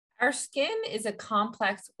Our skin is a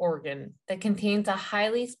complex organ that contains a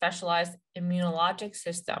highly specialized immunologic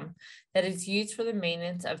system that is used for the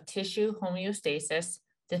maintenance of tissue homeostasis,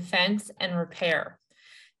 defense, and repair.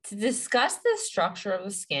 To discuss the structure of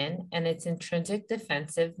the skin and its intrinsic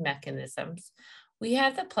defensive mechanisms, we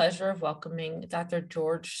have the pleasure of welcoming Dr.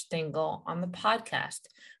 Georg Stingl on the podcast,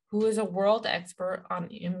 who is a world expert on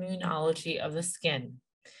immunology of the skin.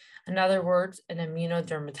 In other words, an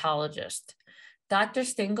immunodermatologist. Dr.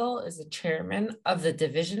 Stingl is the chairman of the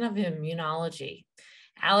Division of Immunology,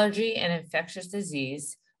 Allergy and Infectious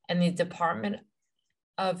Disease, and the Department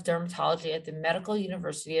of Dermatology at the Medical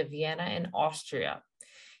University of Vienna in Austria.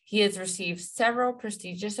 He has received several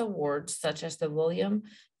prestigious awards, such as the William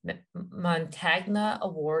Montagna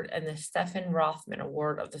Award and the Stephen Rothman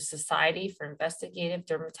Award of the Society for Investigative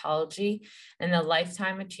Dermatology and the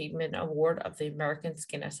Lifetime Achievement Award of the American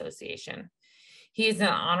Skin Association. He is an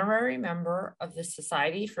honorary member of the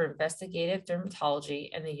Society for Investigative Dermatology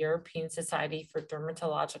and the European Society for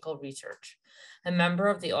Dermatological Research, a member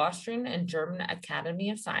of the Austrian and German Academy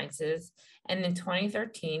of Sciences, and in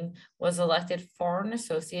 2013 was elected Foreign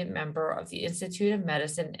Associate Member of the Institute of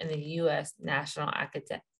Medicine in the U.S. National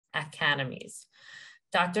Academies.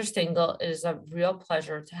 Dr. Stingl, it is a real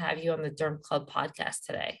pleasure to have you on the Derm Club podcast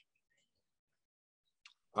today.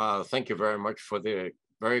 Thank you very much for the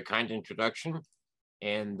very kind introduction.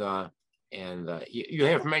 And you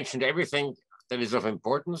have mentioned everything that is of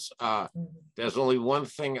importance. There's only one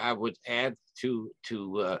thing I would add to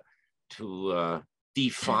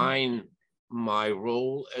define my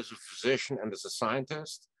role as a physician and as a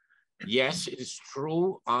scientist. Yes, it is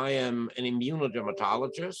true. I am an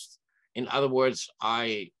immunodermatologist. In other words,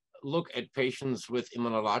 I look at patients with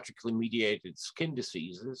immunologically mediated skin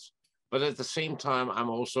diseases, but at the same time, I'm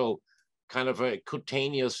also kind of a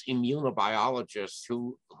cutaneous immunobiologist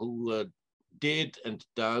who did and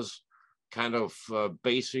does kind of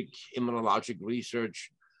basic immunologic research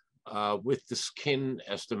with the skin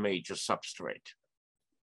as the major substrate.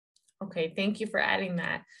 Okay, thank you for adding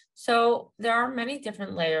that. So there are many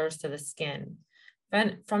different layers to the skin.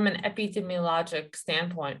 Then from an epidemiologic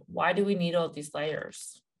standpoint, why do we need all these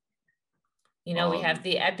layers? You know, we have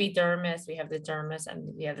the epidermis, we have the dermis,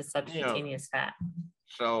 and we have the subcutaneous fat.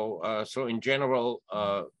 So in general,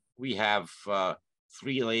 we have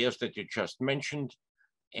 3 layers that you just mentioned,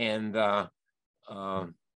 and for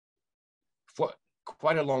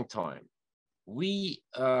quite a long time, we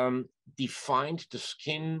defined the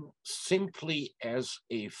skin simply as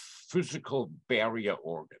a physical barrier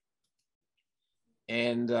organ.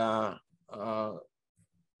 And in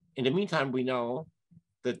the meantime, we know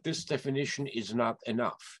that this definition is not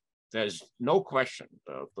enough. There's no question.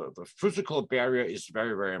 The physical barrier is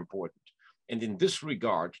very, very important. And in this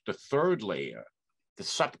regard, the 3rd layer, the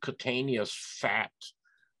subcutaneous fat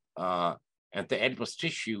and the adipose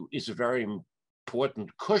tissue, is a very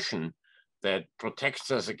important cushion that protects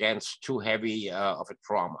us against too heavy of a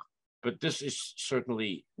trauma. But this is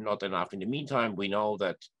certainly not enough. In the meantime, we know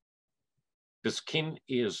that the skin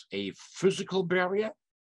is a physical barrier.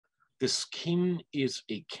 The skin is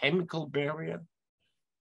a chemical barrier.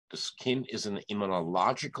 The skin is an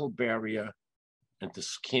immunological barrier, and the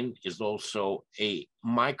skin is also a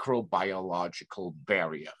microbiological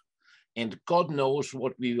barrier. And God knows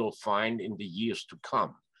what we will find in the years to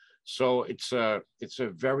come. So it's a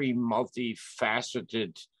very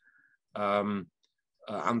multifaceted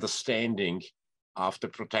understanding of the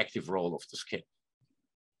protective role of the skin.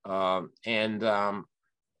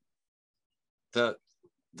 The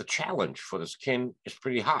challenge for the skin is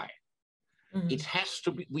pretty high. It has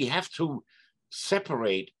to be, we have to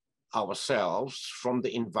separate ourselves from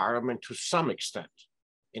the environment to some extent.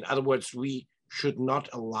 In other words, we should not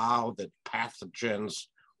allow that pathogens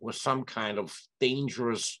or some kind of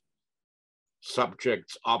dangerous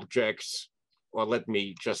subjects, objects, or let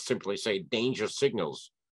me just simply say danger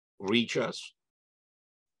signals reach us.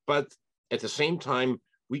 But at the same time,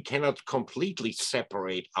 we cannot completely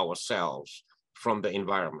separate ourselves from the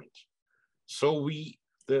environment. So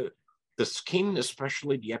the skin,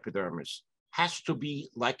 especially the epidermis, has to be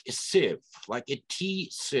like a sieve, like a tea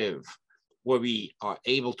sieve, where we are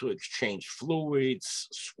able to exchange fluids,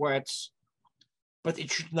 sweats, but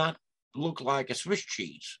it should not look like a Swiss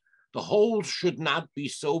cheese. The holes should not be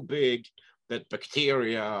so big that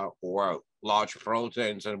bacteria or large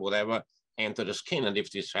proteins and whatever enter the skin. And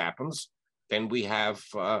if this happens, then we have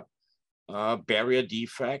barrier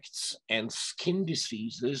defects and skin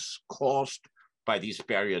diseases caused by these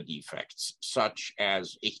barrier defects, such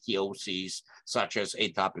as ichthyosis, such as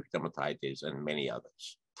atopic dermatitis, and many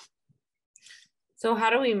others. So how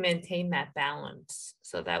do we maintain that balance?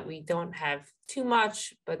 so that we don't have too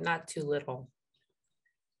much, but not too little?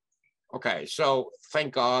 Okay, so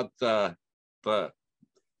thank God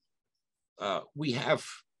we have,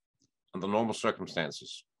 under normal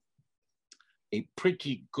circumstances, a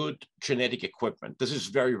pretty good genetic equipment. This is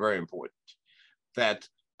very, very important, that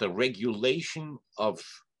the regulation of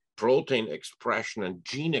protein expression and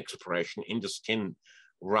gene expression in the skin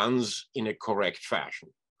runs in a correct fashion.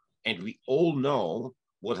 And we all know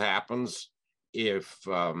what happens if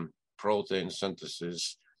protein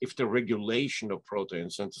synthesis, if the regulation of protein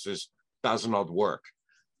synthesis does not work.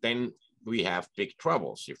 Then we have big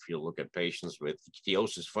troubles. If you look at patients with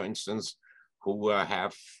ichthyosis, for instance, who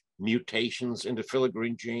have mutations in the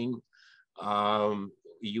filaggrin gene,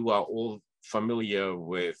 you are all familiar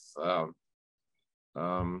with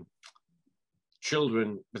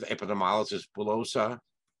children with epidermolysis bullosa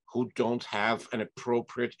who don't have an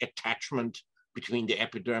appropriate attachment between the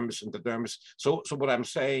epidermis and the dermis. So what I'm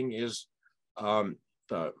saying is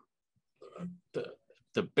the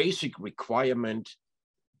basic requirement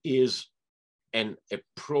is an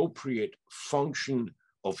appropriate function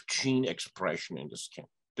of gene expression in the skin.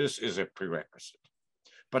 This is a prerequisite.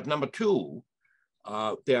 But number two,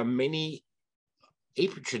 there are many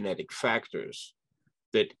epigenetic factors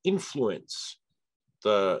that influence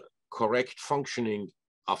the correct functioning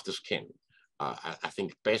of the skin. I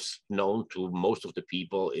think best known to most of the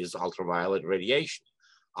people is ultraviolet radiation.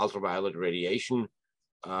 Ultraviolet radiation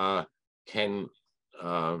can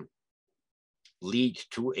lead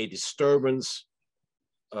to a disturbance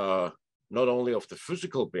not only of the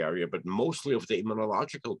physical barrier, but mostly of the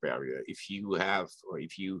immunological barrier. If you have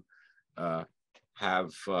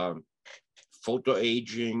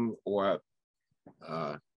photoaging or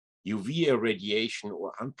UV irradiation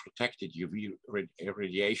or unprotected UV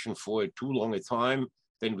irradiation for too long a time,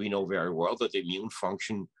 then we know very well that the immune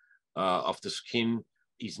function of the skin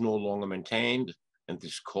is no longer maintained. And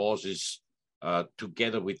this causes,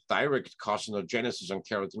 together with direct carcinogenesis and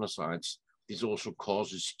keratinocytes, this also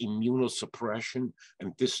causes immunosuppression.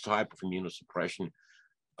 And this type of immunosuppression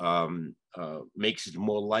makes it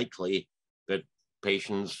more likely that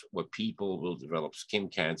patients or people will develop skin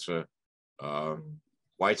cancer,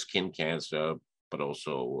 white skin cancer, but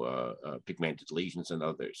also pigmented lesions and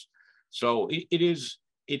others. So it is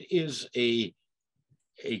a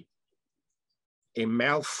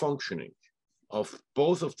malfunctioning of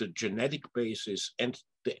both of the genetic basis and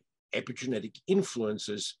the epigenetic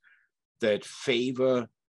influences that favor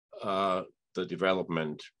the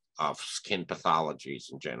development of skin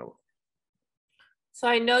pathologies in general. So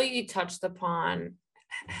I know you touched upon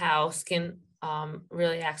how skin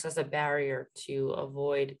really acts as a barrier to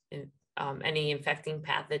avoid any infecting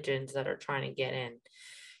pathogens that are trying to get in.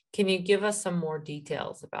 Can you give us some more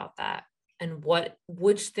details about that, and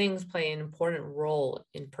which things play an important role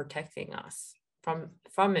in protecting us from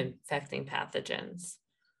infecting pathogens?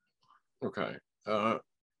 Okay.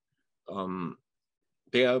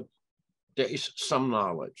 There is some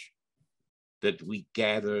knowledge that we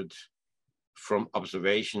gathered from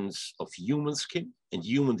observations of human skin and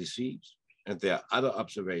human disease. And there are other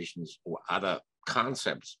observations or other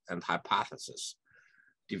concepts and hypotheses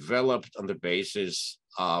developed on the basis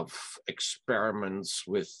of experiments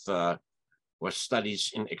with or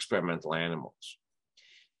studies in experimental animals.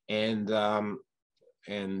 And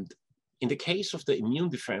in the case of the immune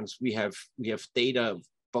defense, we have data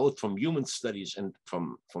both from human studies and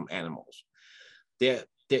from animals. There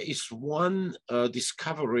is one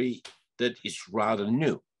discovery that is rather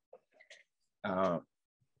new.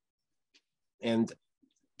 And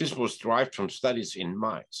this was derived from studies in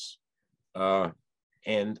mice.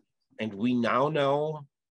 And we now know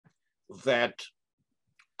that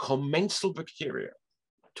commensal bacteria,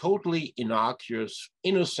 totally innocuous,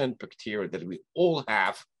 innocent bacteria that we all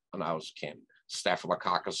have on our skin,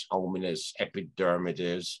 Staphylococcus hominis,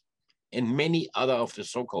 epidermidis, and many other of the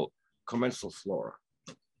so-called commensal flora.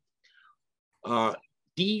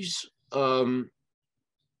 These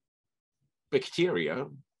bacteria,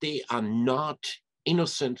 they are not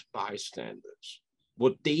innocent bystanders.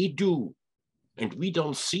 What they do, and we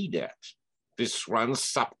don't see that, this runs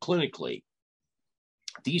subclinically.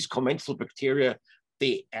 These commensal bacteria,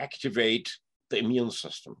 they activate the immune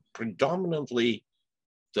system, predominantly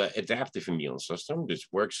the adaptive immune system. This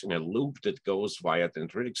works in a loop that goes via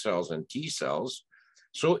dendritic cells and T cells.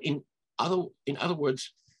 So in other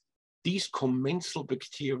words, these commensal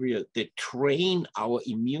bacteria, they train our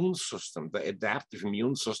immune system, the adaptive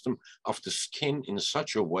immune system of the skin, in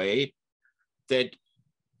such a way that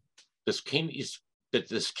the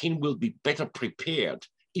skin will be better prepared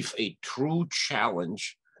if a true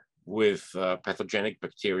challenge with pathogenic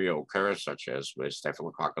bacteria occur, such as with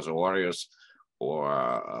Staphylococcus aureus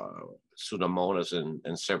or Pseudomonas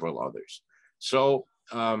and several others. So,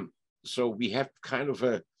 so we have kind of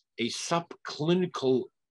a subclinical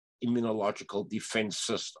immunological defense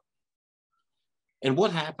system. And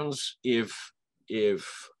what happens if we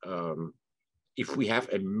have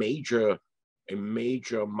a major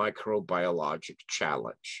microbiologic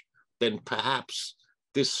challenge? Then perhaps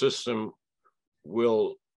this system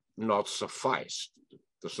will not suffice.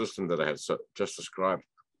 The system that I have just described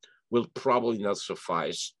will probably not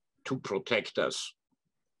suffice to protect us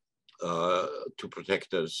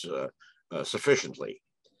sufficiently.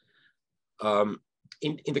 In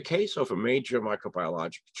the case of a major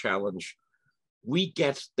microbiologic challenge, we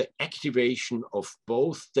get the activation of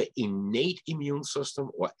both the innate immune system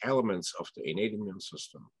or elements of the innate immune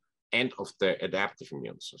system and of the adaptive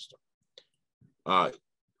immune system.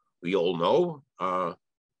 We all know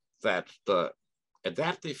that the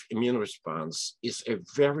adaptive immune response is a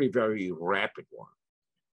very, very rapid one,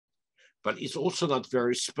 but it's also not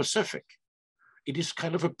very specific. It is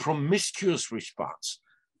kind of a promiscuous response,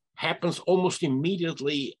 happens almost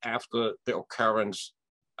immediately after the occurrence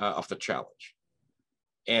of the challenge.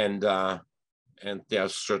 And there are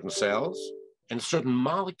certain cells and certain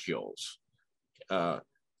molecules that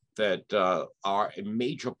are a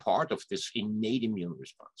major part of this innate immune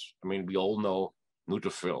response. I mean, we all know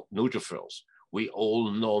neutrophils. We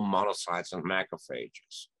all know monocytes and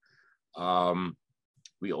macrophages.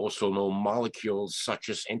 We also know molecules such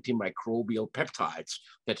as antimicrobial peptides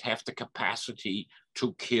that have the capacity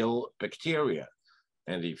to kill bacteria.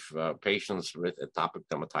 And if patients with atopic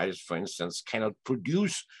dermatitis, for instance, cannot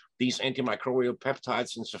produce these antimicrobial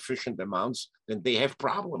peptides in sufficient amounts, then they have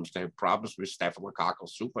problems. They have problems with staphylococcal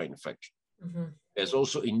superinfection. Mm-hmm. There's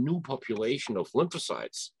also a new population of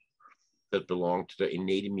lymphocytes that belong to the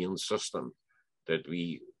innate immune system that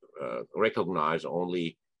we recognize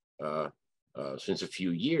only since a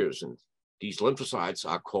few years. And these lymphocytes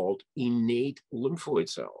are called innate lymphoid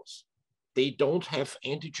cells. They don't have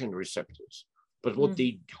antigen receptors. But what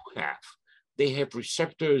they do have, they have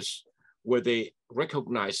receptors where they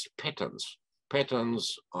recognize patterns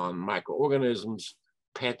on microorganisms,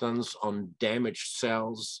 patterns on damaged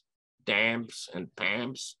cells, DAMPs and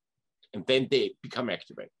PAMPs, and then they become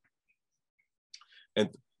activated. And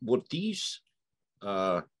what these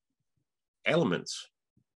elements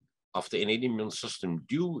of the innate immune system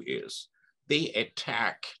do is they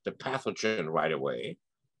attack the pathogen right away,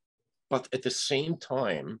 but at the same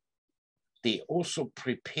time, they also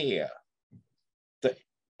prepare the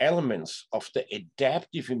elements of the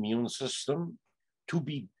adaptive immune system to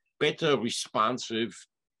be better responsive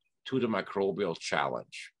to the microbial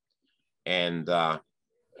challenge. And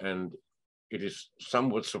it is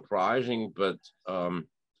somewhat surprising, but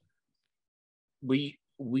we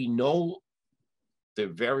know the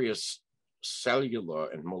various cellular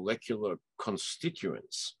and molecular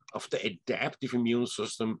constituents of the adaptive immune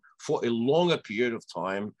system for a longer period of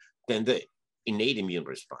time than the innate immune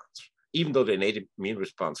response, even though the innate immune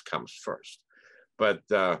response comes first. But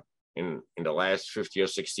in the last 50 or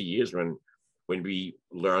 60 years, when we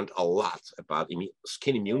learned a lot about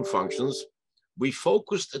skin immune functions, we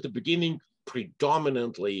focused at the beginning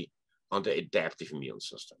predominantly on the adaptive immune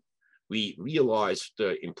system. We realized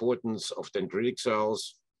the importance of dendritic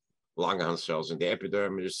cells, Langerhans cells in the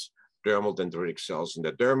epidermis, dermal dendritic cells in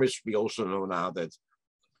the dermis. We also know now that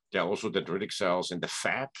there are also dendritic cells in the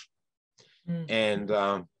fat. And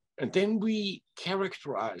then we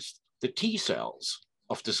characterized the T cells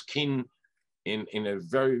of the skin in a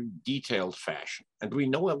very detailed fashion. And we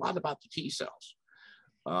know a lot about the T cells.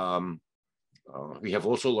 We have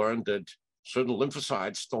also learned that certain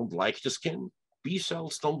lymphocytes don't like the skin. B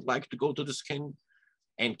cells don't like to go to the skin.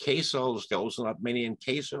 And K cells, there are also not many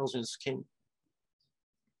NK cells in skin.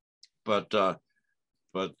 But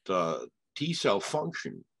T cell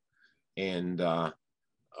function and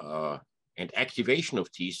activation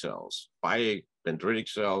of T cells by dendritic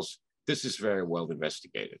cells, this is very well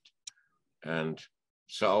investigated. And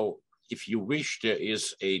so if you wish, there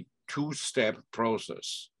is a two-step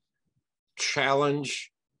process: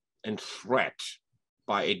 challenge and threat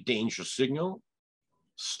by a danger signal.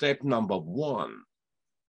 Step number one,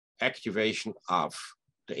 activation of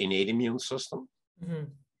the innate immune system. Mm-hmm.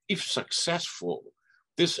 If successful,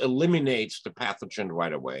 this eliminates the pathogen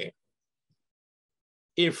right away.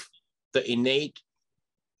 If the innate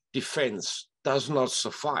defense does not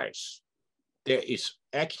suffice, there is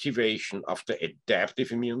activation of the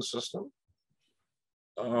adaptive immune system.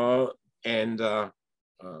 As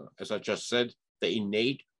I just said, the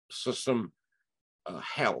innate system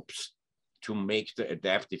helps to make the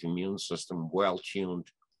adaptive immune system well-tuned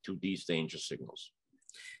to these danger signals.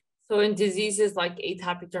 So in diseases like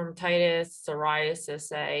atopic dermatitis, psoriasis,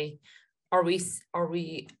 say,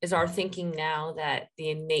 is our thinking now that the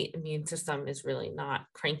innate immune system is really not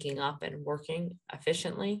cranking up and working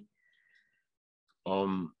efficiently?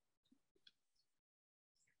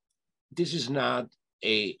 This is not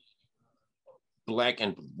a black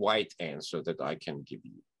and white answer that I can give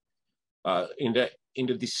you. In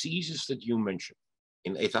the diseases that you mentioned,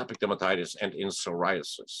 in atopic dermatitis and in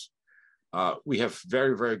psoriasis, we have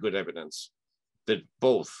very, very good evidence that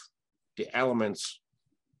both the elements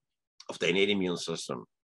of the innate immune system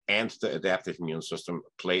and the adaptive immune system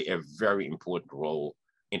play a very important role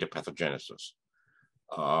in the pathogenesis.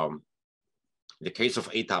 In the case of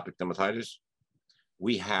atopic dermatitis,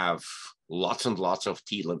 we have lots and lots of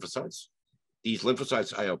T lymphocytes. These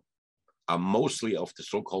lymphocytes are mostly of the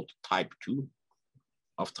so-called type 2.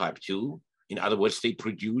 In other words, they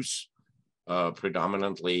produce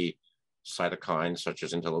predominantly cytokines such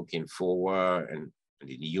as interleukin-4 and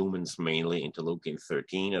in humans mainly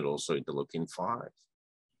interleukin-13 and also interleukin-5.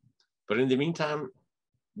 But in the meantime,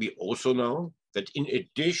 we also know that in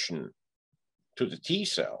addition to the T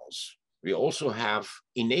cells, we also have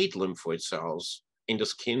innate lymphoid cells in the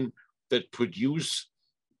skin that produce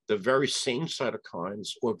the very same cytokines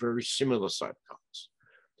or very similar cytokines.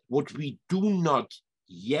 What we do not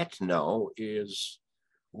yet know is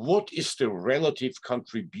what is the relative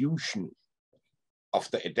contribution of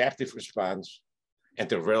the adaptive response and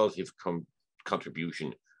the relative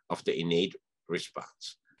contribution of the innate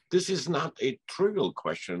response. This is not a trivial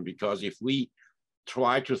question, because if we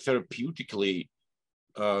try to therapeutically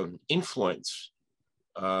influence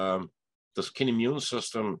the skin immune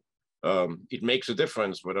system, it makes a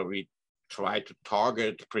difference whether we try to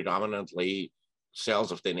target predominantly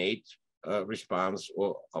cells of the innate response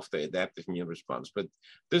or of the adaptive immune response. But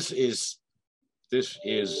this is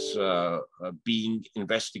being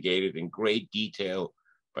investigated in great detail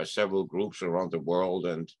by several groups around the world.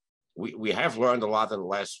 And we have learned a lot in the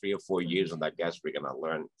last 3 or 4 years, and I guess we're going to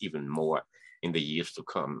learn even more in the years to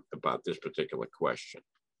come about this particular question.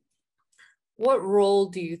 What role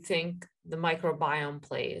do you think the microbiome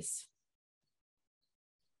plays?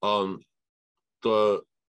 The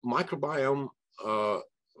microbiome, I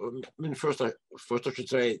mean, first I should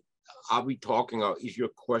say, are we talking, is your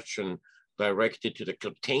question directed to the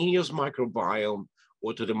cutaneous microbiome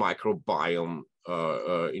or to the microbiome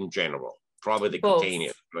in general? Probably the both.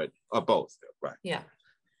 Cutaneous, right? Both, right? Yeah.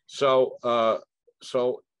 So,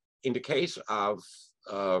 so in the case of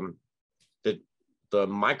the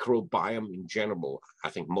microbiome in general, I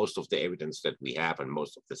think most of the evidence that we have and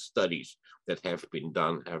most of the studies that have been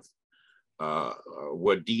done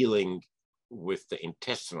were dealing with the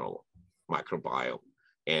intestinal microbiome,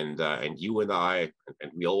 and you and I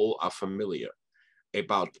and we all are familiar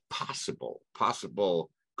about possible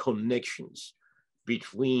connections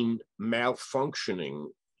between malfunctioning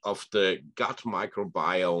of the gut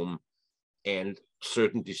microbiome and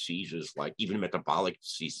certain diseases, like even metabolic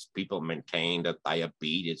diseases. People maintain that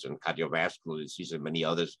diabetes and cardiovascular disease and many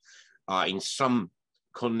others are in some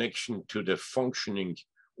connection to the functioning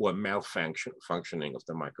or functioning of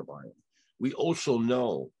the microbiome. We also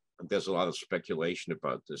know, and there's a lot of speculation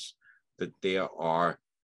about this, that there are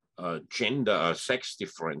sex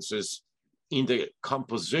differences in the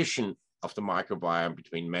composition of the microbiome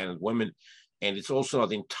between men and women. And it's also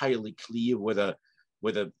not entirely clear whether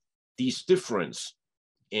these difference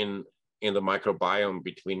in the microbiome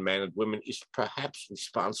between men and women is perhaps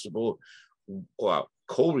responsible or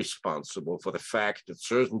co-responsible for the fact that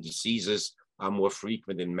certain diseases are more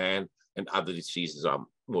frequent in men and other diseases are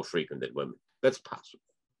more frequent in women. That's possible.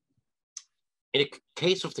 In the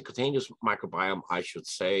case of the cutaneous microbiome, I should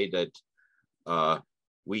say that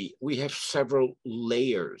we have several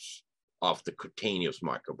layers of the cutaneous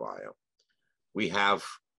microbiome. We have,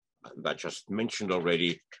 I just mentioned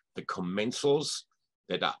already, the commensals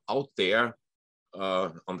that are out there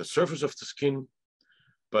on the surface of the skin,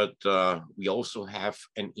 but we also have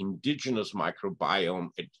an indigenous microbiome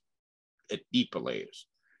at deeper layers.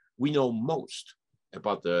 We know most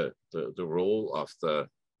about the role of the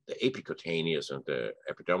epicutaneous and the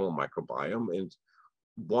epidermal microbiome, and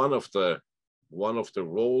one of the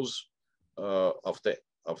roles of the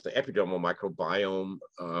epidermal microbiome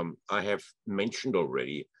I have mentioned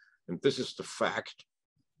already, and this is the fact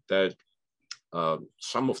that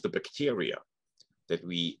some of the bacteria that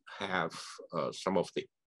we have, some of the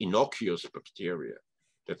innocuous bacteria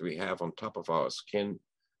that we have on top of our skin,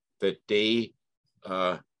 that they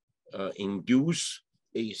induce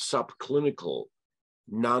a subclinical,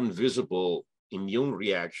 non-visible immune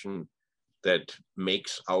reaction that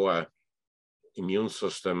makes our immune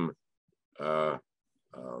system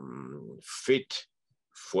fit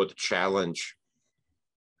for the challenge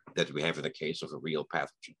that we have in the case of a real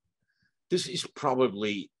pathogen. This is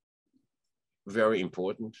probably very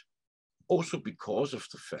important, also because of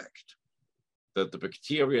the fact that the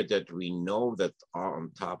bacteria that we know that are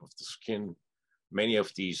on top of the skin, many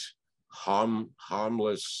of these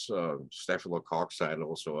harmless staphylococci and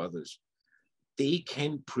also others, they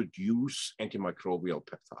can produce antimicrobial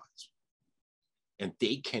peptides, and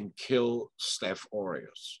they can kill Staph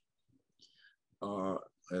aureus.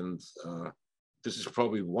 This is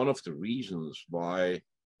probably one of the reasons why,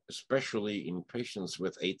 especially in patients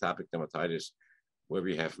with atopic dermatitis, where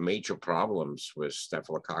we have major problems with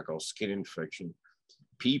staphylococcal skin infection,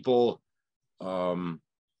 people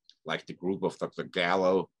like the group of Dr.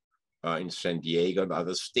 Gallo in San Diego and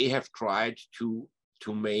others, they have tried to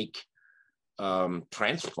make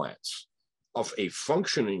transplants of a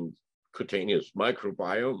functioning cutaneous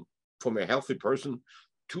microbiome from a healthy person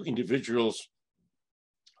to individuals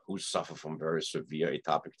who suffer from very severe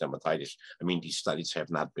atopic dermatitis. I mean, these studies have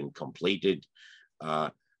not been completed,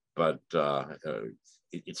 but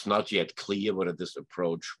it's not yet clear whether this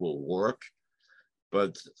approach will work.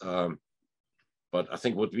 But I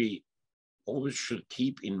think what we always should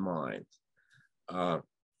keep in mind, as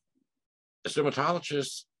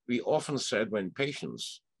dermatologists, we often said when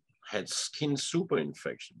patients had skin super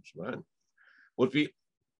infections, right? What we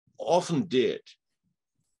often did,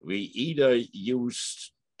 we either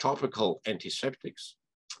used topical antiseptics,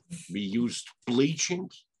 we used bleaching,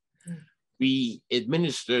 we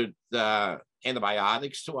administered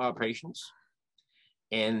antibiotics to our patients,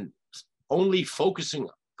 and only focusing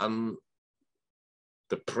on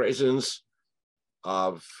the presence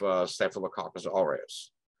of Staphylococcus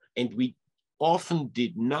aureus. And we often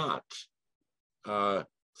did not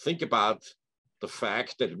think about the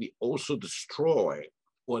fact that we also destroy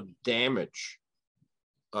or damage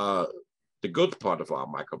the good part of our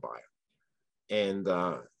microbiome. And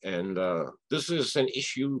this is an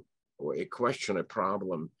issue or a question, a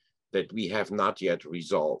problem that we have not yet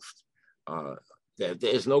resolved. There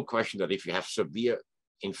is no question that if you have severe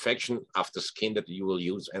infection of the skin that you will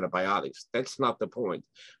use antibiotics. That's not the point.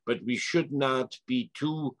 But we should not be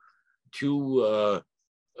too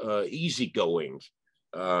easygoing.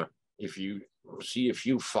 If you see a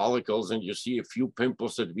few follicles and you see a few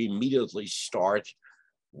pimples, that we immediately start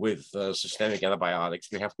with systemic antibiotics.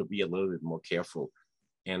 We have to be a little bit more careful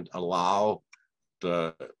and allow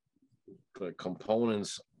the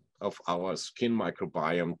components of our skin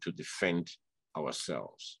microbiome to defend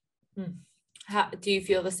ourselves. Do you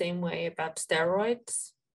feel the same way about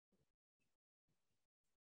steroids?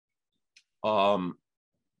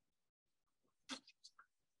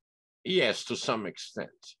 Yes, to some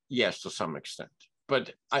extent. Yes, to some extent.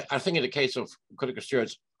 But I think in the case of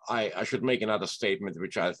corticosteroids, I should make another statement,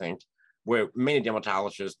 which I think where many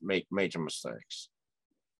dermatologists make major mistakes.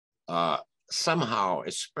 Somehow,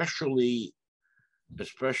 especially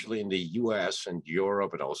in the US and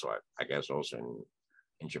Europe, and also, I guess, also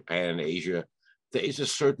in Japan and Asia, there is a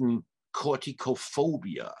certain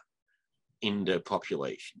corticophobia in the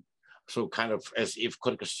population. So kind of as if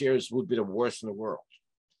corticosteroids would be the worst in the world.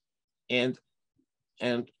 And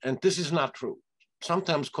this is not true.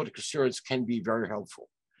 Sometimes corticosteroids can be very helpful.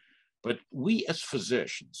 But we as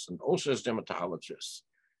physicians and also as dermatologists,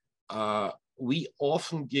 we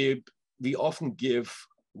often give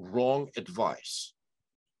wrong advice.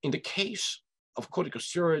 In the case of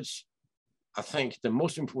corticosteroids, I think the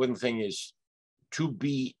most important thing is to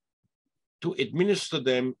administer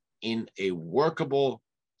them in a workable,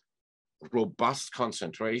 robust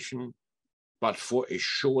concentration, but for a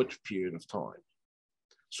short period of time.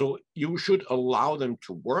 So you should allow them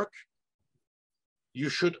to work. You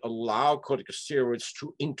should allow corticosteroids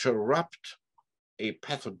to interrupt a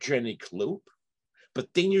pathogenic loop,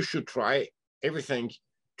 but then you should try everything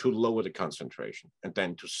to lower the concentration and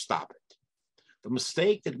then to stop it. The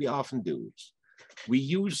mistake that we often do is we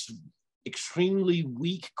use extremely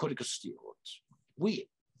weak corticosteroids. We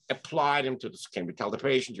apply them to the skin. We tell the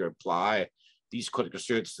patient, you apply these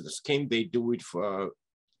corticosteroids to the skin. They do it for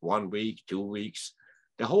 1 week, 2 weeks.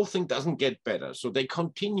 The whole thing doesn't get better. So they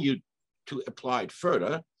continue to apply it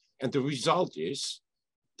further. And the result is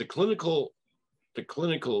the clinical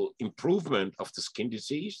improvement of the skin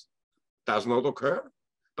disease does not occur.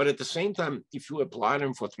 But at the same time, if you apply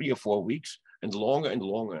them for 3 or 4 weeks and longer and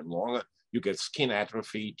longer and longer, you get skin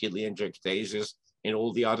atrophy, telangiectasis, and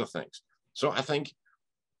all the other things. So I think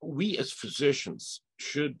we as physicians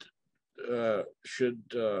should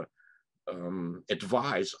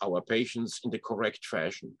advise our patients in the correct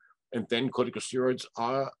fashion. And then corticosteroids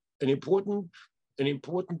are an important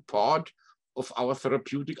part of our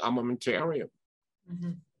therapeutic armamentarium.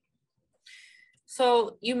 Mm-hmm.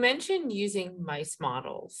 So you mentioned using mice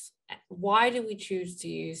models. Why do we choose to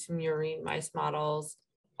use murine mice models?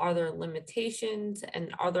 Are there limitations,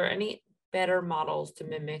 and are there any better models to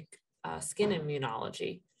mimic skin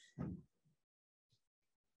immunology?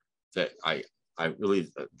 That I really,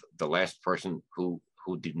 the last person who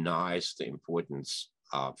denies the importance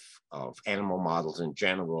of animal models in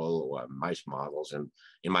general or mice models. And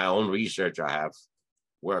in my own research, I have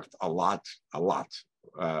worked a lot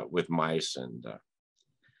with mice, and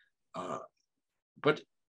but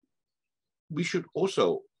we should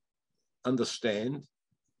also understand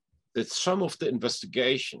that some of the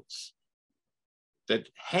investigations that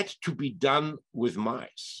had to be done with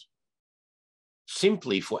mice,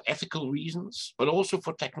 simply for ethical reasons, but also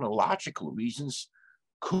for technological reasons,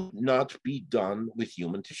 could not be done with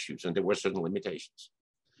human tissues, and there were certain limitations.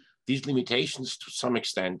 These limitations, to some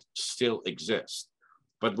extent, still exist.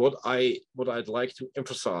 But what I'd like to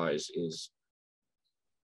emphasize is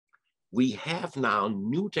we have now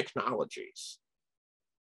new technologies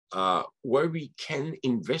where we can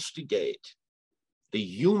investigate the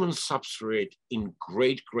human substrate in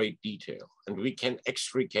great detail, and we can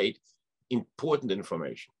extricate important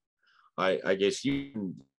information. I guess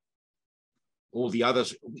you, all the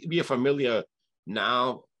others, we are familiar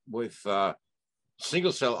now with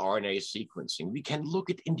single cell RNA sequencing. We can look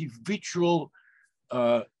at individual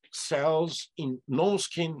cells in normal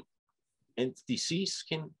skin and diseased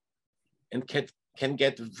skin, and can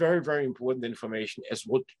get very important information as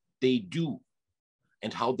what they do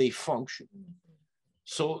and how they function.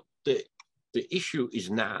 So the issue is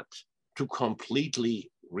not to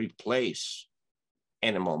completely replace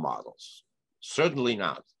animal models. Certainly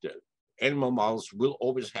not. The animal models will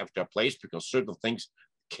always have their place because certain things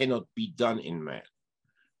cannot be done in man.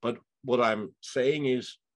 But what I'm saying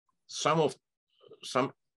is some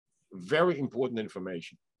very important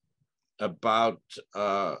information about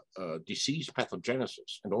disease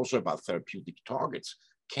pathogenesis and also about therapeutic targets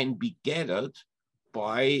can be gathered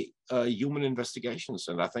by human investigations.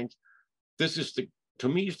 And I think this is to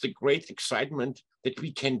me, is the great excitement that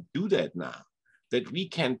we can do that now, that we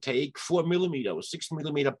can take 4 millimeter or 6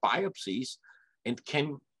 millimeter biopsies and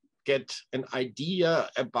can get an idea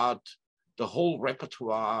about the whole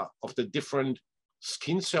repertoire of the different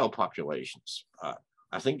skin cell populations.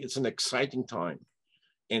 I think it's an exciting time.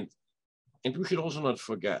 And we should also not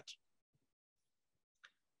forget,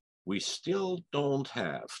 we still don't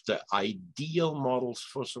have the ideal models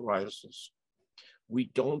for psoriasis.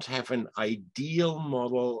 We don't have an ideal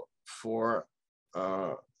model for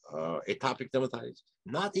atopic dermatitis,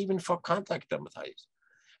 not even for contact dermatitis.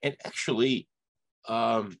 And actually,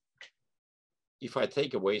 if I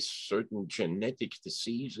take away certain genetic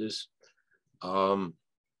diseases, I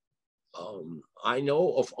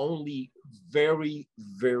know of only very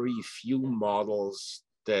few models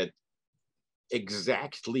that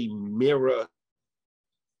exactly mirror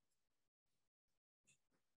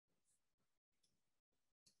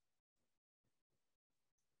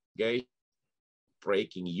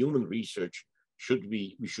breaking human research.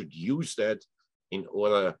 We should use that in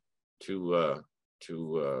order to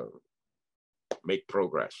make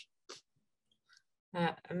progress.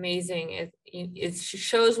 Amazing. It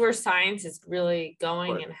shows where science is really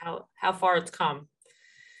going, right, and how far it's come.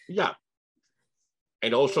 Yeah,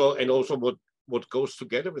 and also what goes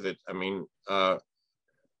together with it. I mean,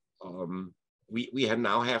 we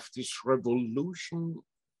now have this revolution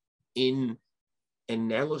in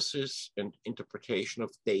analysis and interpretation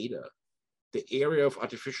of data, the area of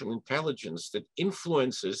artificial intelligence that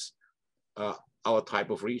influences our type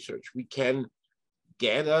of research. We can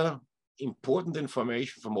gather important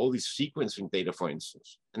information from all these sequencing data, for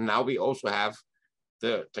instance. And now we also have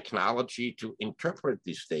the technology to interpret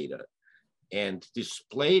this data and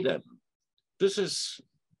display them. This is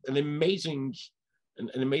an amazing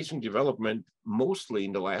development, mostly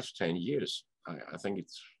in the last 10 years. I think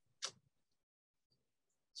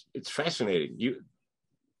it's fascinating.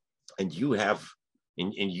 You have,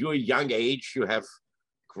 in your young age, you have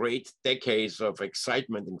great decades of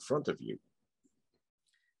excitement in front of you.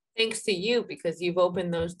 Thanks to you, because you've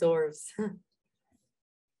opened those doors.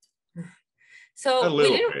 So we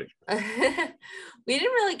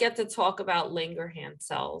didn't really get to talk about Langerhans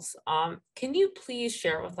cells. Can you please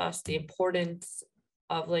share with us the importance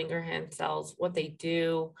of Langerhans cells, what they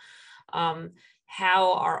do,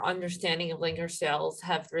 how our understanding of Langerhans cells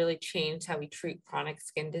have really changed how we treat chronic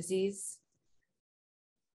skin disease?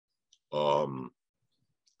 I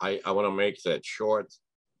want to make that short,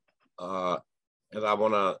 and I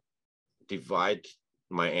want to divide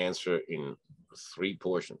my answer in three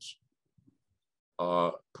portions.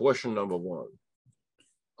 Portion number one,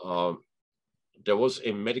 there was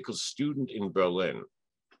a medical student in Berlin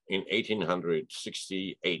in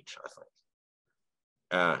 1868, I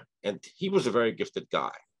think. And he was a very gifted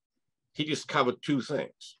guy. He discovered two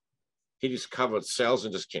things. He discovered cells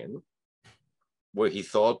in the skin, where he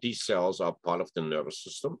thought these cells are part of the nervous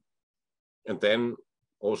system. And then,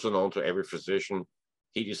 also known to every physician,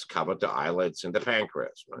 he discovered the islets and the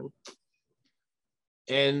pancreas, right?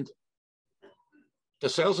 And the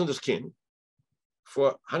cells in the skin, for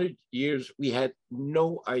 100 years, we had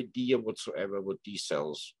no idea whatsoever what these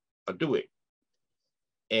cells are doing.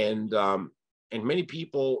 And many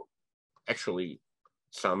people, actually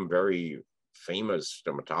some very famous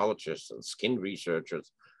dermatologists and skin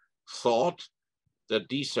researchers, thought that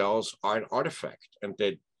these cells are an artifact and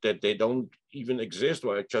that they don't even exist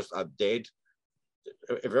or just are dead.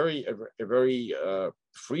 A very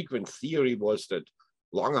frequent theory was that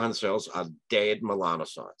Langerhans cells are dead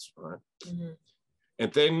melanocytes, right? Mm-hmm.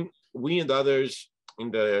 And then we and others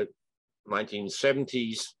in the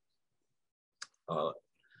 1970s,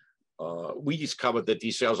 we discovered that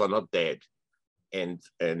these cells are not dead, and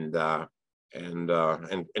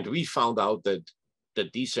we found out that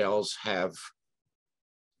these cells have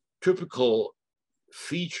typical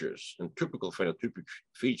features and typical phenotypic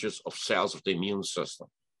features of cells of the immune system.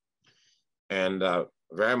 And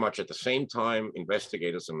very much at the same time,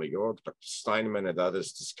 investigators in New York, Dr. Steinman and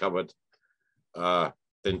others, discovered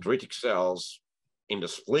dendritic cells in the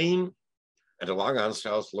spleen, and the Langerhans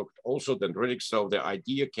cells looked also dendritic. So the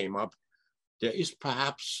idea came up, there is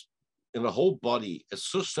perhaps in the whole body a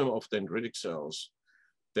system of dendritic cells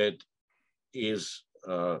that is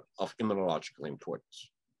of immunological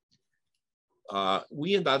importance.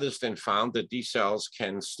 We and others then found that these cells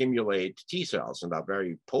can stimulate T cells and are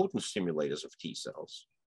very potent stimulators of T cells.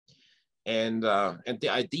 And the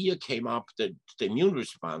idea came up that the immune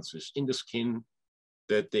responses in the skin,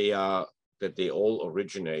 that they all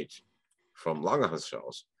originate from Langerhans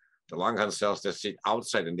cells. The Langerhans cells that sit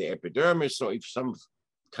outside in the epidermis. So if some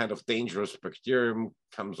kind of dangerous bacterium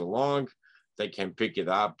comes along, they can pick it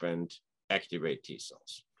up and activate T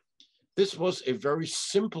cells. This was a very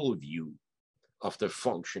simple view of the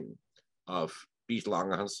function of these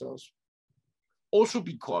Langerhans cells. Also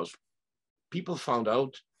because people found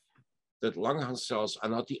out that Langerhans cells are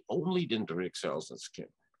not the only dendritic cells in the skin.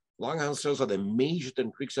 Langerhans cells are the major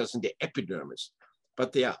dendritic cells in the epidermis,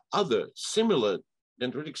 but there are other similar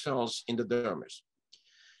dendritic cells in the dermis.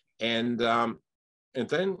 And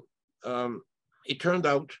then it turned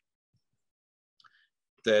out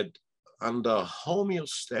that under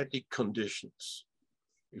homeostatic conditions,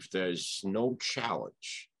 if there's no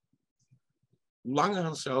challenge,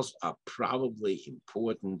 Langerhans cells are probably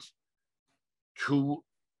important to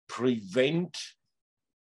prevent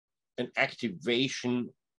an activation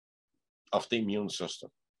of the immune system.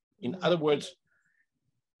 In other words,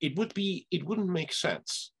 it wouldn't make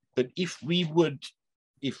sense that if we would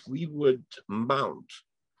mount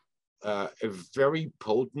a very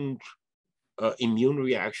potent immune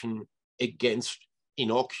reaction against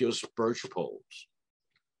innocuous birch poles,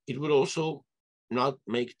 it would also not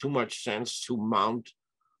make too much sense to mount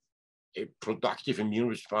a productive immune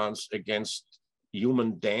response against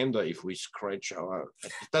human dander if we scratch our,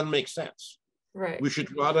 it doesn't make sense. Right. We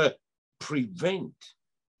should rather prevent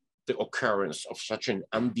the occurrence of such an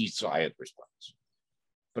undesired response.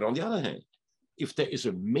 But on the other hand, if there is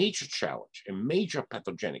a major challenge, a major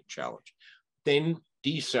pathogenic challenge, then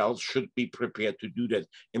these cells should be prepared to do that.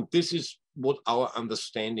 And this is what our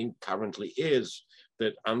understanding currently is,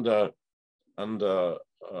 that under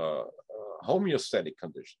homeostatic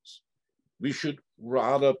conditions, we should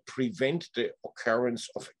rather prevent the occurrence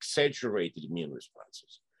of exaggerated immune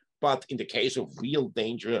responses. But in the case of real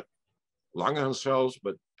danger, Langerhans cells,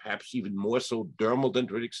 but perhaps even more so dermal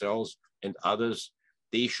dendritic cells and others,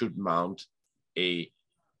 they should mount a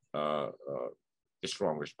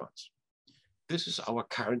strong response. This is our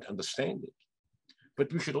current understanding.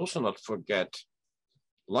 But we should also not forget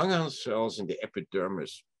Langerhans cells in the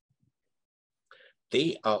epidermis.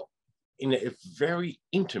 They are in a very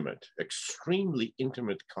intimate, extremely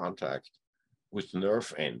intimate contact with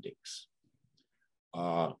nerve endings.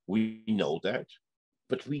 We know that,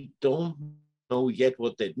 but we don't know yet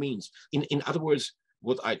what that means. In other words,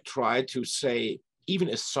 what I try to say, even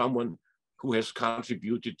as someone who has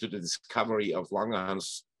contributed to the discovery of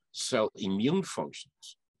Langerhans cell immune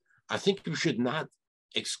functions, I think we should not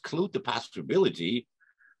exclude the possibility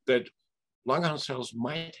that Langerhans cells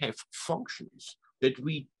might have functions that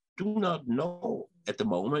we do not know at the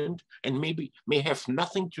moment, and maybe may have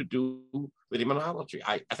nothing to do with immunology.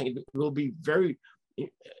 I think it will be very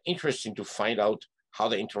interesting to find out how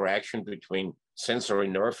the interaction between sensory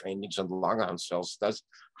nerve endings and Langerhans cells does.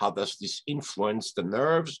 How does this influence the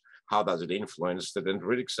nerves? How does it influence the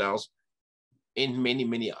dendritic cells? And many,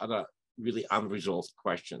 many other really unresolved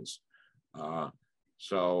questions.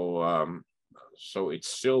 So it's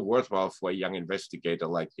still worthwhile for a young investigator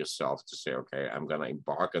like yourself to say, okay, I'm going to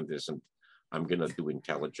embark on this and I'm going to do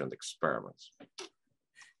intelligent experiments.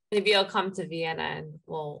 Maybe I'll come to Vienna and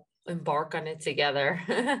we'll embark on it together.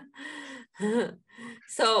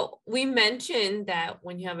 So we mentioned that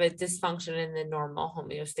when you have a dysfunction in the normal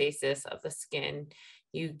homeostasis of the skin,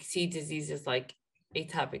 you see diseases like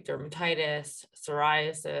atopic dermatitis,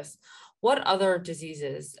 psoriasis. What other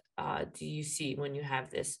diseases do you see when you have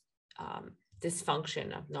this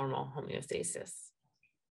dysfunction of normal homeostasis?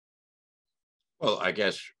 Well, I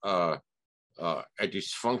guess a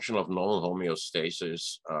dysfunction of normal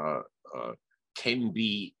homeostasis can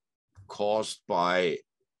be caused by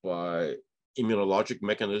immunologic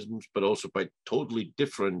mechanisms, but also by totally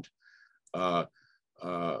different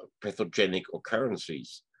pathogenic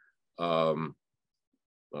occurrences.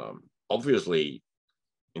 Obviously,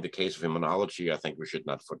 in the case of immunology, I think we should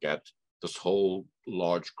not forget this whole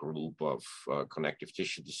large group of connective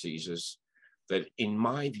tissue diseases that, in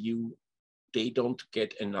my view, they don't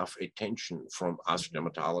get enough attention from us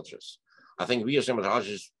dermatologists. I think we as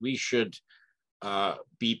dermatologists, we should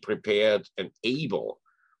be prepared and able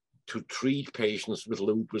to treat patients with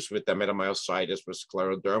lupus, with dermatomyositis, with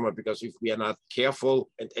scleroderma, because if we are not careful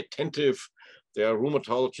and attentive, there are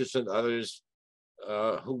rheumatologists and others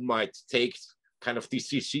who might take kind of these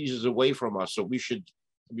diseases away from us. So we should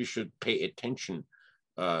pay attention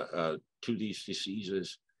to these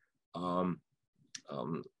diseases. I'm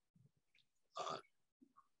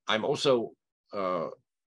also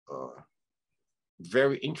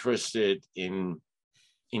very interested in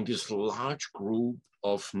this large group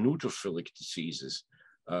of neutrophilic diseases.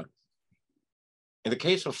 In the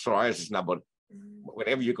case of psoriasis now, but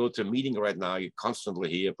whenever you go to a meeting right now, you constantly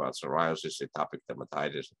hear about psoriasis, atopic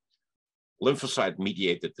dermatitis,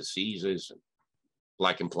 lymphocyte-mediated diseases,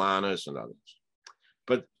 lichen planus and others.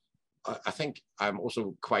 But I think I'm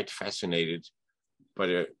also quite fascinated by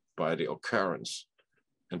the occurrence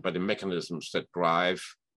and by the mechanisms that drive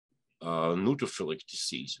neutrophilic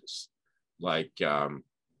diseases like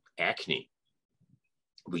acne.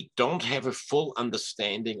 We don't have a full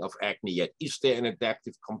understanding of acne yet. Is there an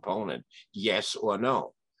adaptive component? Yes or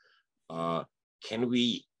no? Can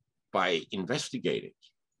we, by investigating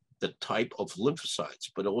the type of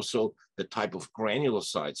lymphocytes, but also the type of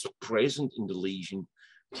granulocytes present in the lesion,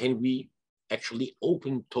 can we actually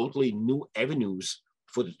open totally new avenues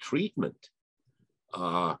for the treatment?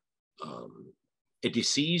 A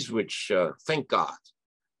disease which, thank God,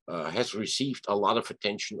 has received a lot of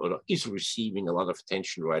attention, or is receiving a lot of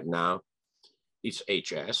attention right now, is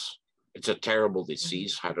HS. It's a terrible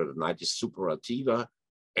disease, hidradenitis suppurativa,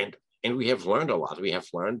 and we have learned a lot. We have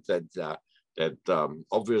learned that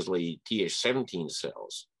obviously Th17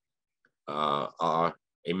 cells are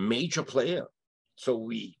a major player. So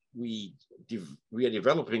we are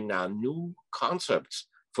developing now new concepts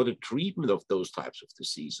for the treatment of those types of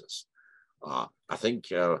diseases. I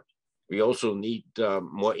think we also need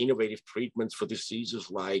more innovative treatments for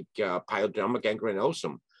diseases like pyoderma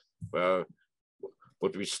gangrenosum.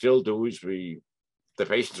 What we still do is the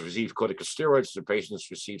patients receive corticosteroids, the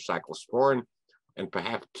patients receive cyclosporin, and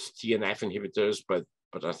perhaps TNF inhibitors. But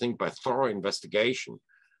I think by thorough investigation,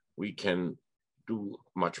 we can do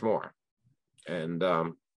much more. And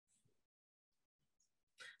so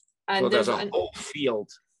there's a whole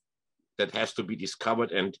field that has to be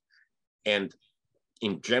discovered, and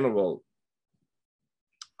in general,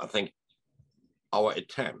 I think our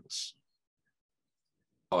attempts,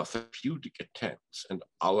 our therapeutic attempts, and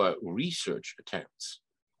our research attempts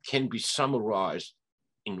can be summarized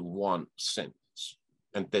in one sentence.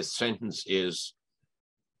 And the sentence is,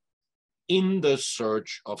 in the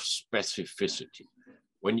search of specificity.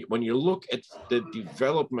 When you look at the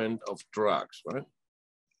development of drugs, right?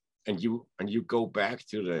 And you go back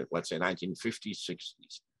to the, let's say, 1950s,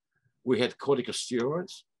 60s, we had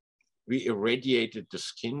corticosteroids, we irradiated the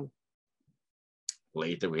skin.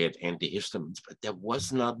 Later we had antihistamines, but there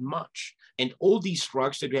was not much. And all these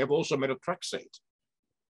drugs that we have, also methotrexate,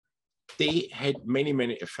 they had many,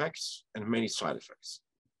 many effects and many side effects.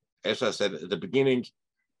 As I said at the beginning,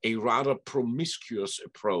 a rather promiscuous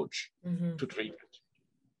approach to treatment.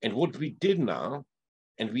 And what we did now,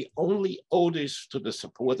 and we only owe this to the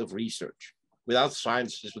support of research. Without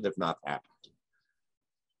science, this would have not happened.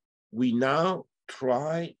 We now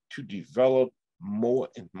try to develop more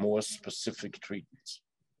and more specific treatments.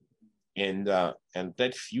 And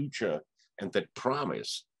that future and that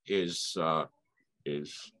promise is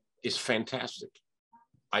fantastic.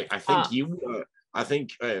 I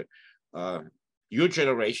think your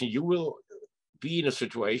generation, you will be in a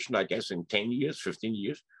situation, I guess, in 10 years, 15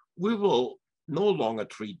 years, we will no longer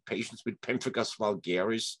treat patients with pemphigus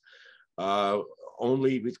vulgaris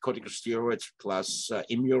only with corticosteroids plus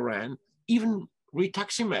Immuran. Even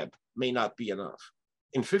rituximab may not be enough.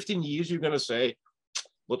 In 15 years, you're going to say,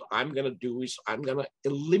 what I'm going to do is I'm going to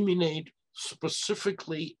eliminate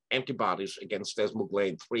specifically antibodies against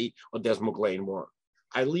desmoglein 3 or desmoglein 1.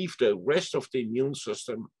 I leave the rest of the immune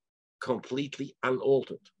system completely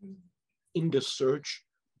unaltered in the search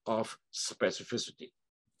of specificity.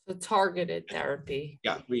 The targeted therapy.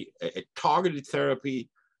 Yeah, a targeted therapy,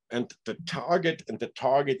 and the target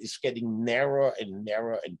is getting narrower and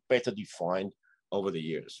narrower and better defined over the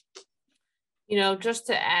years. You know, just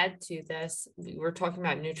to add to this, we were talking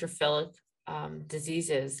about neutrophilic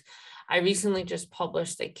diseases. I recently just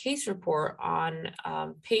published a case report on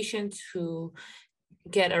patients who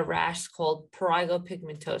get a rash called prurigo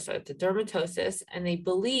pigmentosa. It's a dermatosis, and they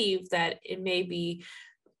believe that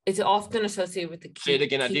it's often associated with the Say it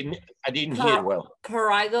again. I didn't hear it well.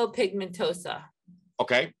 Prurigo pigmentosa.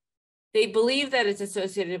 Okay. They believe that it's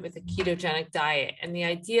associated with a ketogenic diet. And the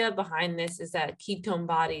idea behind this is that ketone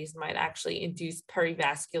bodies might actually induce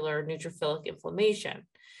perivascular neutrophilic inflammation.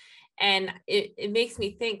 And it makes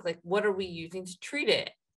me think, like, what are we using to treat it?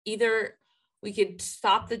 Either we could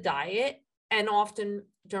stop the diet, and often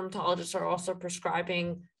dermatologists are also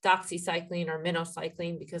prescribing doxycycline or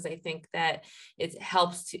minocycline because I think that it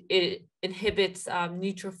inhibits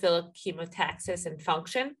neutrophilic chemotaxis and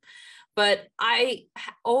function. But I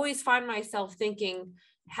always find myself thinking,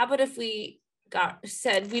 how about if we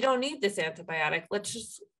said we don't need this antibiotic? Let's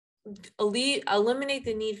just eliminate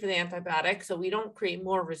the need for the antibiotic so we don't create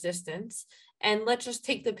more resistance, and let's just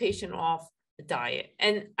take the patient off the diet.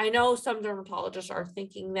 And I know some dermatologists are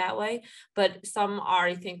thinking that way, but some are,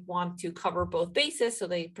 I think, want to cover both bases, so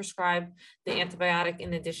they prescribe the antibiotic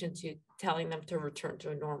in addition to telling them to return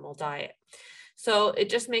to a normal diet. So it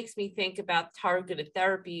just makes me think about targeted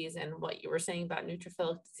therapies and what you were saying about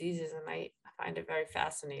neutrophilic diseases, and I find it very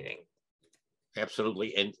fascinating.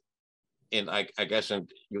 Absolutely, and I guess, and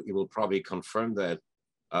you will probably confirm that,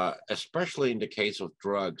 especially in the case of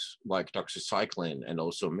drugs like doxycycline and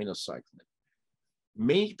also minocycline,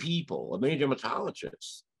 many people, or many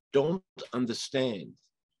dermatologists, don't understand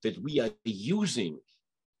that we are using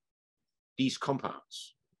these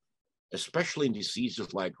compounds, especially in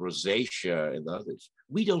diseases like rosacea and others.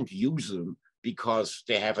 We don't use them because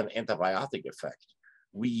they have an antibiotic effect.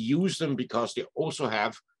 We use them because they also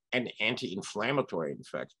have an anti-inflammatory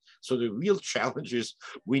effect. So the real challenge is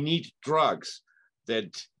we need drugs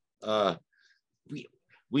that,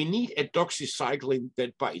 we need a doxycycline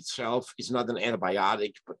that by itself is not an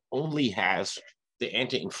antibiotic, but only has the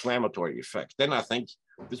anti-inflammatory effect. Then I think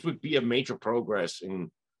this would be a major progress in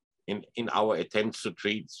our attempts to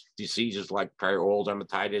treat diseases like perioral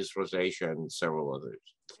dermatitis, rosacea, and several others.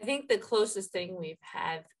 I think the closest thing we've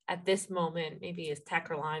had at this moment maybe is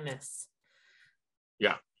tacrolimus.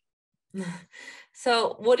 Yeah.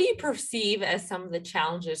 So what do you perceive as some of the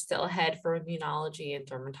challenges still ahead for immunology and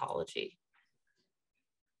dermatology?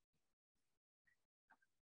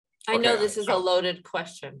 I know this is a loaded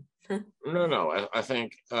question. No, I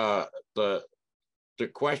think the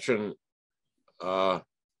question from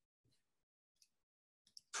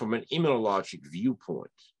an immunologic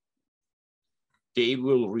viewpoint, they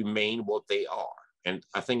will remain what they are. And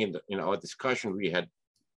I think in our discussion, we had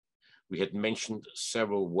mentioned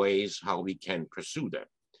several ways how we can pursue them.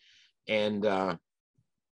 And the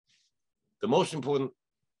most important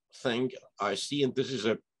thing I see, and this is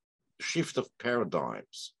a shift of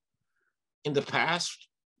paradigms. In the past,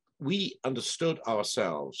 we understood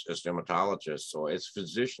ourselves as dermatologists or as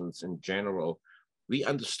physicians in general, we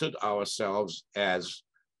understood ourselves as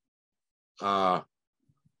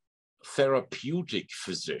therapeutic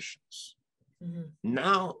physicians. Mm-hmm.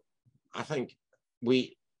 Now, I think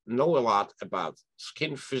we know a lot about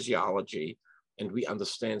skin physiology, and we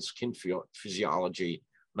understand skin physiology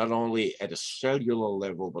not only at a cellular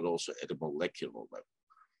level, but also at a molecular level.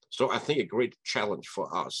 So I think a great challenge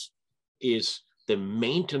for us is the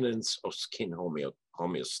maintenance of skin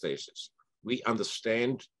homeostasis. We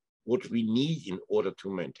understand what we need in order to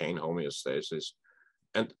maintain homeostasis.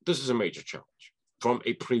 And this is a major challenge from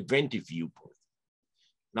a preventive viewpoint.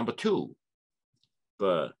 Number two,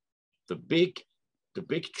 the big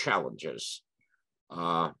challenges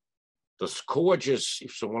the scourges,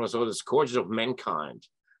 if someone is the scourges of mankind,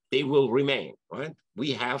 they will remain, right?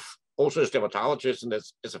 We have also as dermatologists and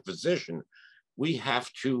as a physician, we have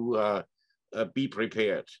to be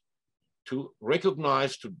prepared to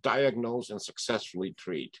recognize, to diagnose, and successfully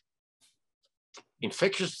treat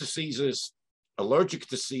infectious diseases, allergic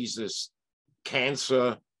diseases,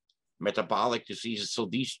 cancer, metabolic diseases. So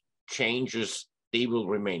these changes, they will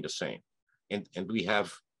remain the same. And we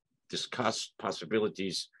have discussed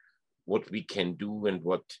possibilities, what we can do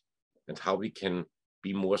and how we can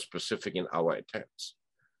be more specific in our attempts.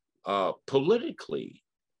 Politically,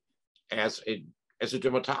 as a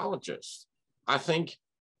dermatologist, I think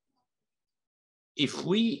if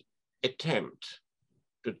we attempt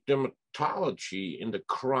the dermatology in the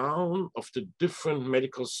crown of the different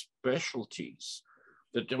medical specialties,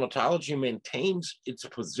 the dermatology maintains its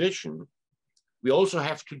position, we also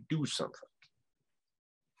have to do something.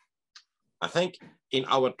 I think in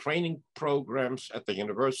our training programs at the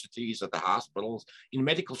universities, at the hospitals, in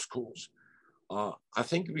medical schools, I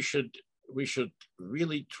think we should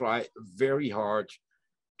really try very hard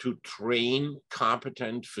to train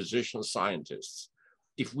competent physician scientists.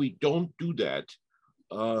 If we don't do that,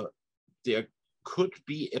 there could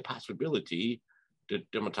be a possibility that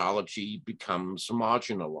dermatology becomes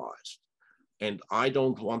marginalized. And I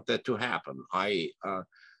don't want that to happen. I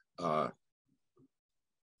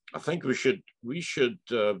think we should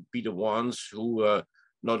be the ones who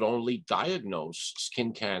not only diagnose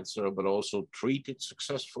skin cancer, but also treat it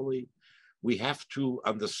successfully. We have to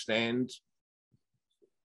understand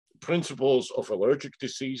principles of allergic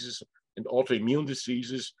diseases and autoimmune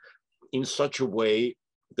diseases in such a way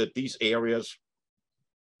that these areas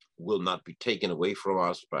will not be taken away from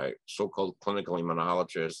us by so-called clinical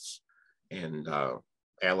immunologists and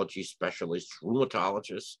allergy specialists,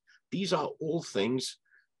 rheumatologists. These are all things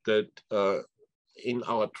that in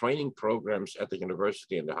our training programs at the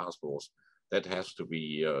university and the hospitals, that has to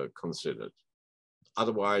be considered.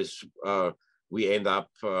 Otherwise, we end up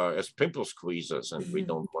as pimple squeezers, and we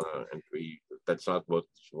don't want to, that's not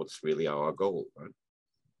what's really our goal, right?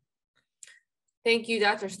 Thank you,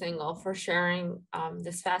 Dr. Stingl, for sharing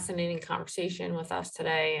this fascinating conversation with us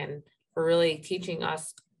today and for really teaching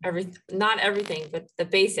us not everything, but the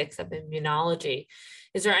basics of immunology.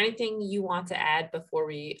 Is there anything you want to add before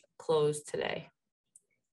we close today?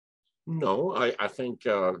 No, I think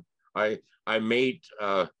I made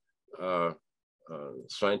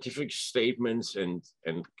scientific statements and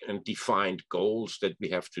defined goals that we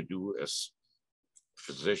have to do as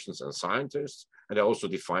physicians and scientists. And I also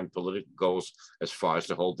defined political goals as far as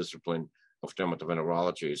the whole discipline of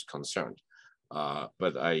dermatovenerology is concerned.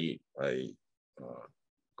 But I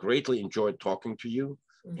greatly enjoyed talking to you.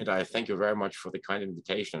 And I thank you very much for the kind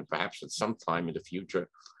invitation. Perhaps at some time in the future,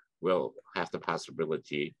 we'll have the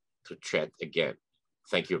possibility to chat again.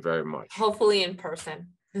 Thank you very much. Hopefully in person.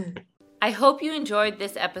 I hope you enjoyed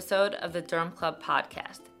this episode of the Derm Club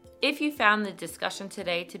podcast. If you found the discussion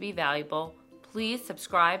today to be valuable, please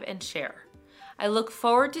subscribe and share. I look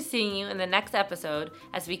forward to seeing you in the next episode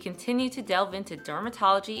as we continue to delve into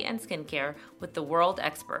dermatology and skincare with the world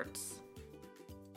experts.